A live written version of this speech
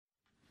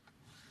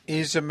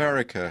Is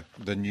America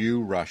the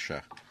New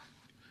Russia?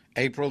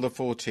 April the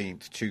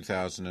 14th,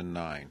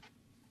 2009.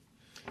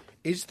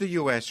 Is the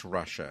US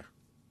Russia?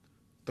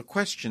 The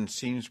question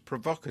seems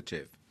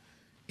provocative,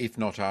 if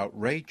not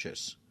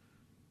outrageous.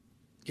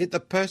 Yet the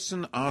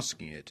person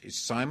asking it is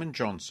Simon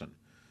Johnson,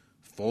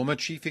 former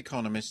chief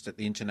economist at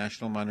the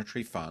International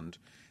Monetary Fund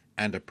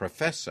and a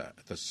professor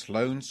at the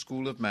Sloan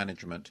School of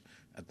Management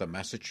at the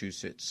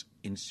Massachusetts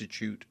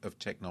Institute of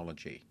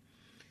Technology.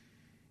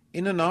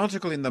 In an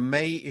article in the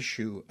May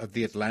issue of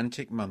the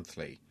Atlantic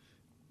Monthly,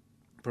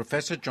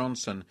 Professor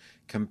Johnson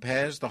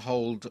compares the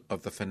hold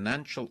of the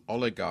financial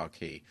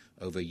oligarchy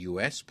over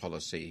US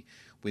policy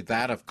with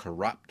that of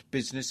corrupt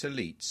business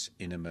elites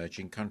in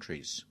emerging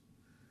countries.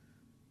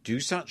 Do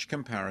such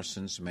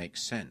comparisons make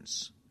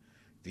sense?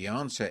 The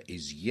answer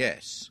is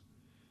yes,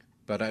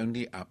 but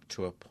only up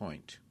to a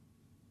point.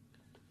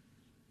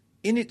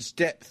 In its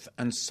depth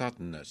and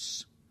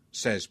suddenness,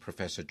 says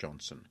Professor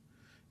Johnson,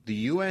 the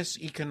US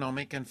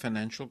economic and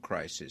financial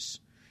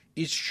crisis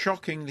is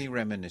shockingly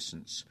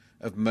reminiscent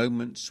of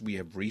moments we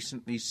have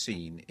recently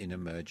seen in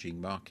emerging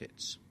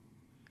markets.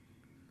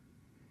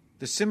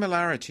 The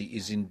similarity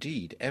is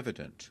indeed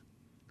evident.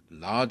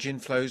 Large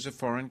inflows of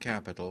foreign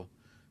capital,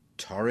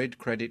 torrid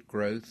credit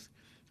growth,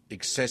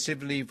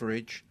 excessive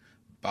leverage,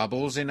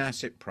 bubbles in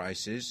asset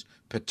prices,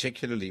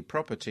 particularly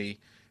property,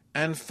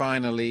 and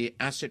finally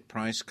asset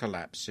price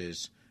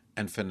collapses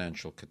and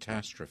financial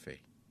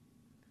catastrophe.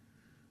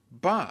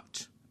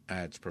 But,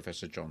 adds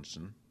Professor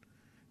Johnson,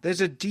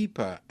 there's a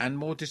deeper and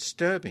more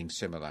disturbing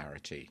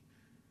similarity.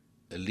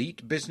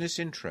 Elite business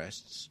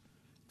interests,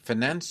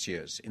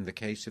 financiers in the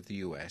case of the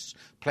US,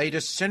 played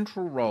a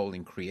central role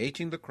in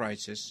creating the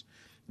crisis,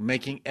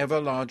 making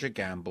ever larger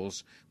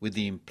gambles with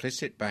the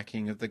implicit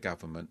backing of the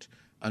government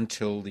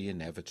until the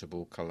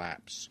inevitable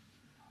collapse.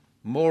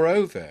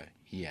 Moreover,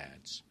 he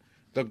adds,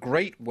 the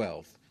great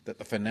wealth that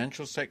the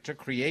financial sector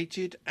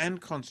created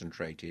and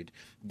concentrated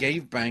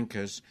gave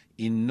bankers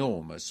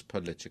enormous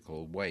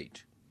political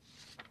weight.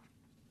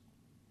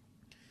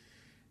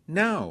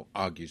 Now,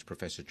 argues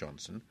Professor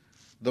Johnson,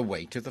 the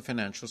weight of the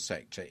financial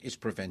sector is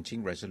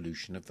preventing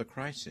resolution of the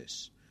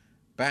crisis.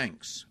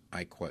 Banks,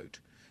 I quote,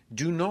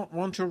 do not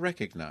want to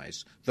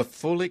recognize the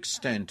full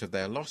extent of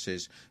their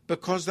losses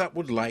because that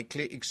would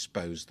likely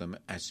expose them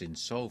as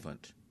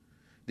insolvent.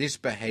 This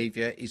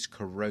behavior is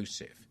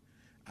corrosive.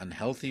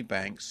 Unhealthy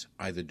banks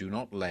either do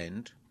not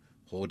lend,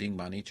 hoarding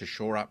money to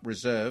shore up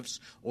reserves,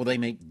 or they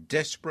make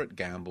desperate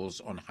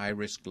gambles on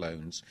high-risk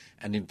loans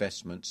and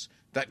investments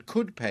that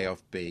could pay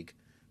off big,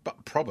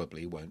 but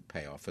probably won't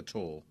pay off at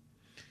all.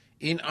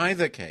 In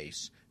either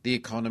case, the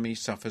economy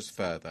suffers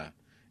further,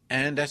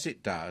 and as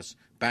it does,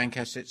 bank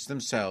assets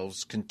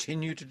themselves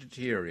continue to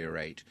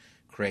deteriorate,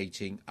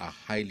 creating a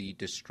highly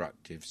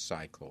destructive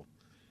cycle.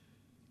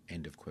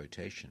 End of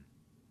quotation.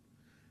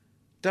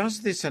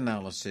 Does this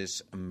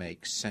analysis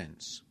make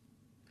sense?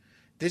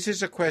 This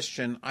is a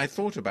question I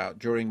thought about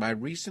during my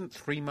recent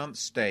 3-month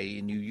stay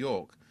in New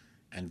York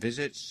and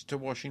visits to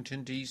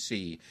Washington,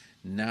 D.C.,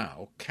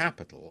 now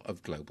capital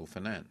of global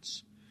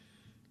finance.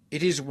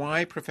 It is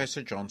why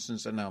Professor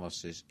Johnson's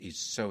analysis is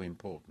so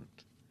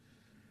important.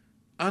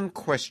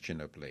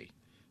 Unquestionably,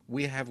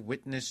 we have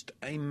witnessed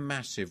a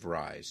massive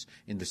rise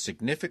in the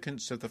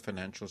significance of the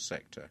financial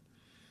sector.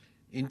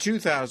 In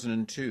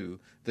 2002,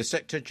 the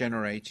sector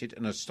generated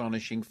an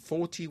astonishing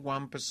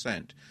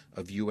 41%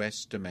 of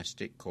U.S.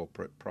 domestic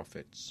corporate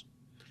profits.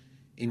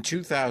 In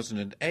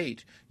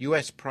 2008,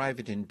 U.S.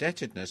 private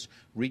indebtedness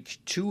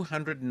reached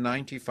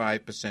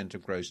 295%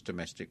 of gross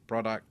domestic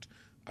product,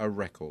 a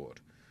record,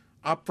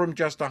 up from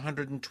just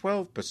 112%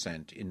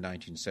 in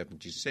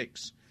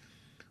 1976,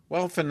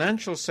 while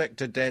financial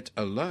sector debt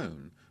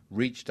alone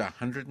reached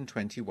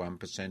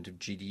 121% of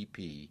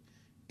GDP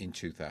in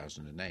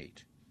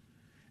 2008.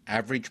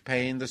 Average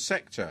pay in the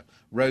sector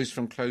rose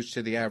from close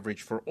to the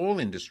average for all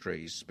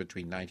industries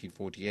between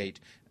 1948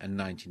 and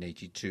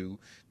 1982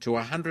 to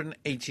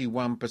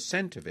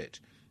 181% of it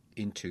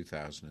in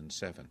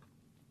 2007.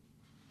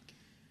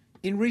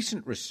 In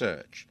recent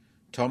research,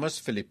 Thomas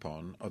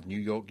Philippon of New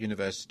York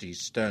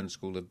University's Stern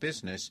School of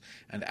Business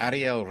and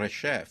Ariel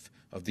Reshef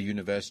of the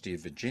University of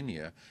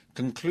Virginia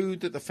conclude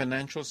that the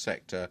financial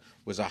sector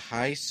was a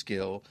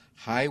high-skill,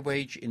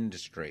 high-wage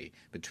industry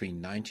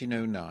between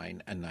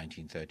 1909 and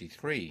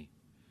 1933.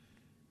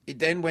 It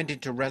then went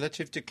into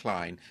relative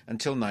decline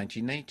until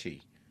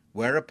 1980,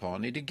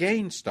 whereupon it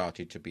again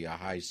started to be a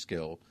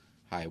high-skill,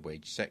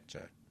 high-wage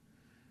sector.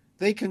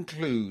 They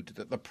conclude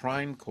that the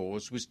prime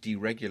cause was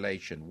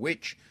deregulation,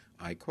 which,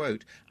 I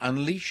quote,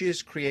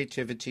 unleashes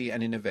creativity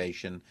and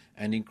innovation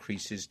and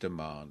increases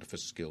demand for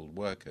skilled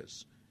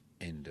workers.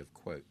 End of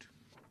quote.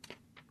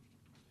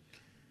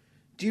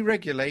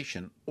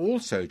 Deregulation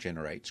also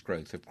generates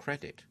growth of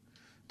credit,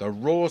 the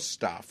raw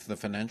stuff the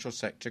financial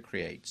sector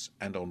creates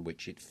and on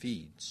which it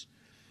feeds.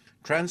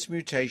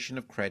 Transmutation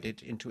of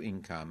credit into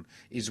income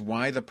is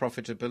why the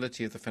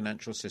profitability of the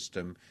financial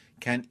system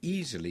can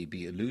easily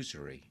be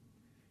illusory.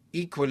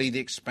 Equally, the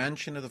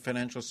expansion of the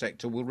financial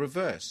sector will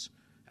reverse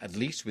at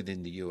least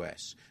within the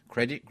US,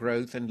 credit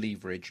growth and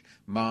leverage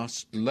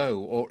masked low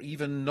or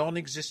even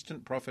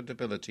non-existent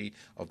profitability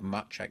of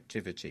much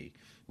activity,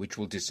 which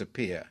will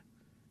disappear,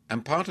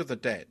 and part of the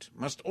debt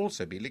must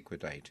also be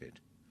liquidated.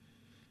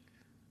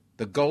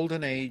 The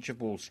golden age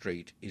of Wall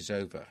Street is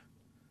over.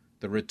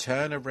 The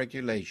return of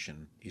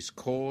regulation is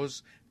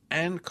cause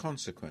and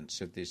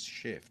consequence of this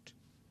shift.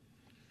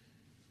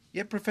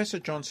 Yet Professor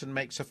Johnson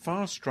makes a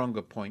far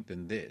stronger point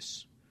than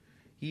this.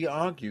 He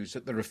argues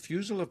that the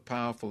refusal of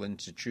powerful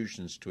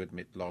institutions to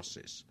admit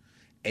losses,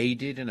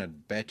 aided and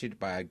abetted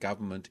by a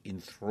government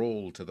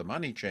enthralled to the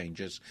money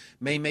changers,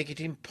 may make it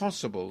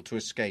impossible to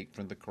escape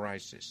from the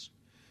crisis.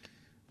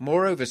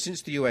 Moreover,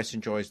 since the US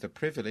enjoys the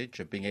privilege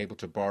of being able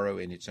to borrow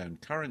in its own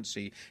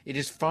currency, it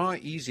is far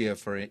easier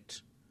for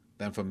it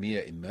than for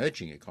mere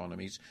emerging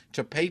economies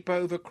to paper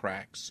over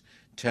cracks,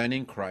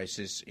 turning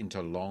crisis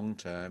into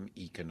long-term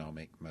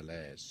economic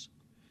malaise.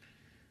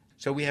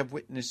 So we have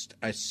witnessed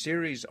a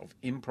series of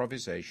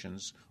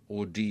improvisations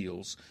or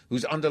deals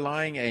whose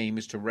underlying aim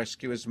is to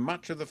rescue as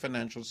much of the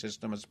financial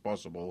system as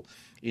possible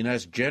in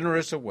as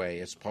generous a way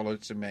as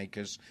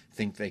policymakers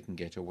think they can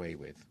get away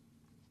with.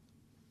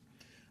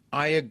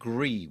 I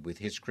agree with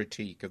his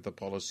critique of the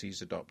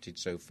policies adopted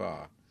so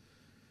far.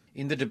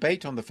 In the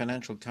debate on the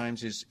Financial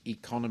Times'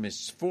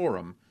 Economists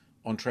Forum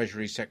on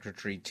Treasury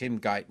Secretary Tim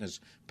Geithner's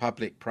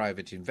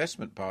public-private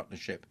investment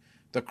partnership,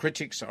 the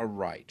critics are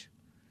right.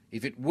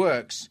 If it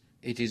works,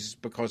 it is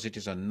because it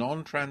is a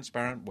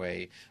non-transparent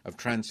way of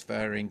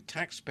transferring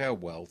taxpayer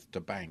wealth to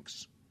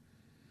banks.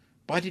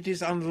 But it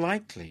is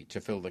unlikely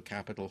to fill the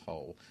capital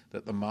hole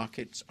that the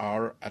markets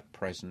are at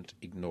present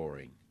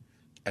ignoring,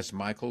 as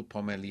Michael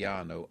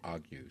Pomigliano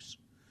argues.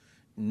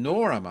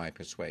 Nor am I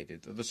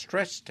persuaded that the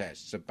stress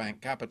tests of bank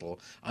capital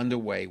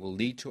underway will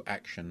lead to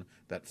action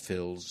that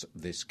fills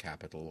this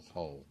capital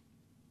hole.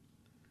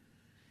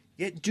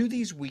 Yet do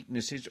these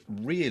weaknesses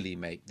really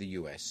make the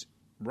US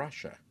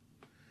Russia?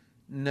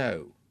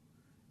 No.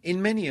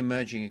 In many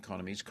emerging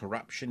economies,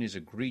 corruption is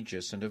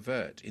egregious and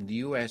overt. In the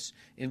US,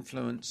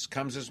 influence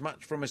comes as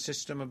much from a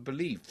system of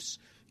beliefs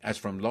as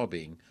from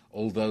lobbying,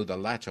 although the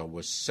latter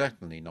was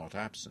certainly not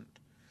absent.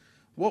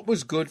 What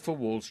was good for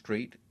Wall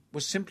Street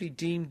was simply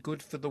deemed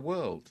good for the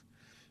world.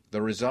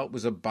 The result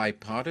was a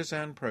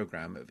bipartisan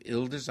program of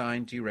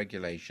ill-designed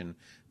deregulation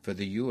for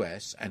the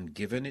US and,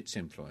 given its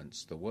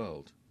influence, the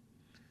world.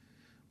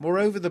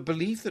 Moreover, the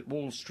belief that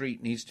Wall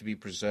Street needs to be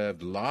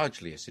preserved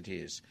largely as it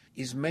is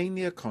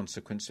mainly a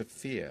consequence of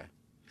fear.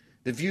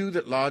 The view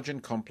that large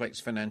and complex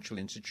financial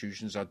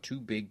institutions are too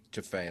big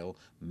to fail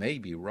may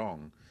be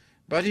wrong,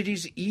 but it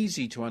is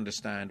easy to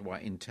understand why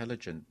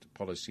intelligent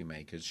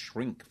policymakers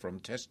shrink from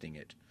testing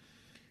it.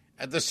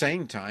 At the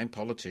same time,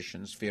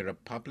 politicians fear a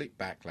public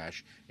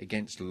backlash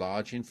against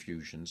large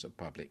infusions of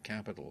public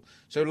capital.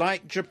 So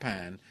like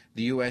Japan,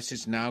 the US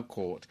is now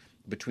caught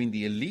between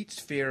the elite's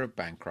fear of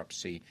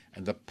bankruptcy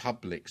and the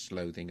public's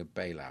loathing of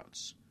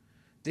bailouts.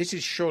 This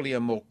is surely a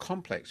more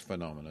complex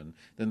phenomenon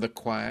than the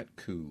quiet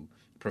coup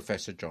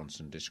Professor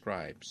Johnson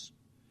describes.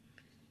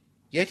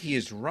 Yet he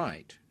is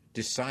right.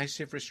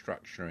 Decisive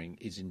restructuring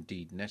is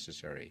indeed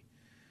necessary.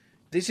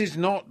 This is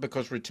not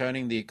because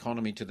returning the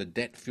economy to the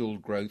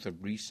debt-fueled growth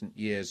of recent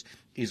years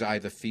is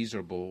either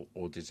feasible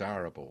or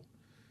desirable.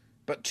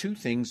 But two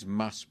things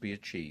must be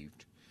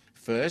achieved.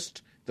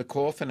 First, the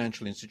core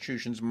financial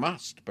institutions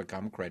must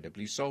become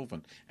credibly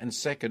solvent. And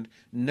second,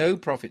 no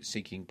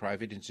profit-seeking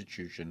private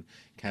institution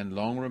can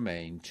long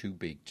remain too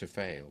big to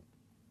fail.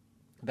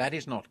 That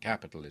is not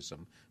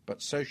capitalism,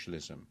 but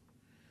socialism.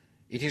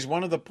 It is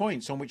one of the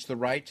points on which the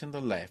right and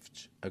the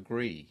left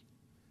agree.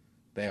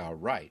 They are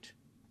right.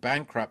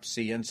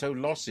 Bankruptcy and so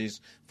losses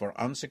for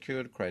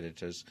unsecured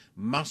creditors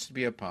must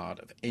be a part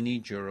of any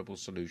durable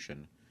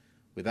solution.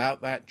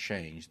 Without that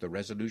change, the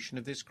resolution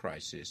of this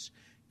crisis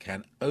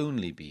can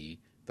only be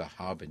the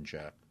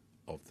harbinger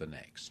of the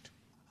next.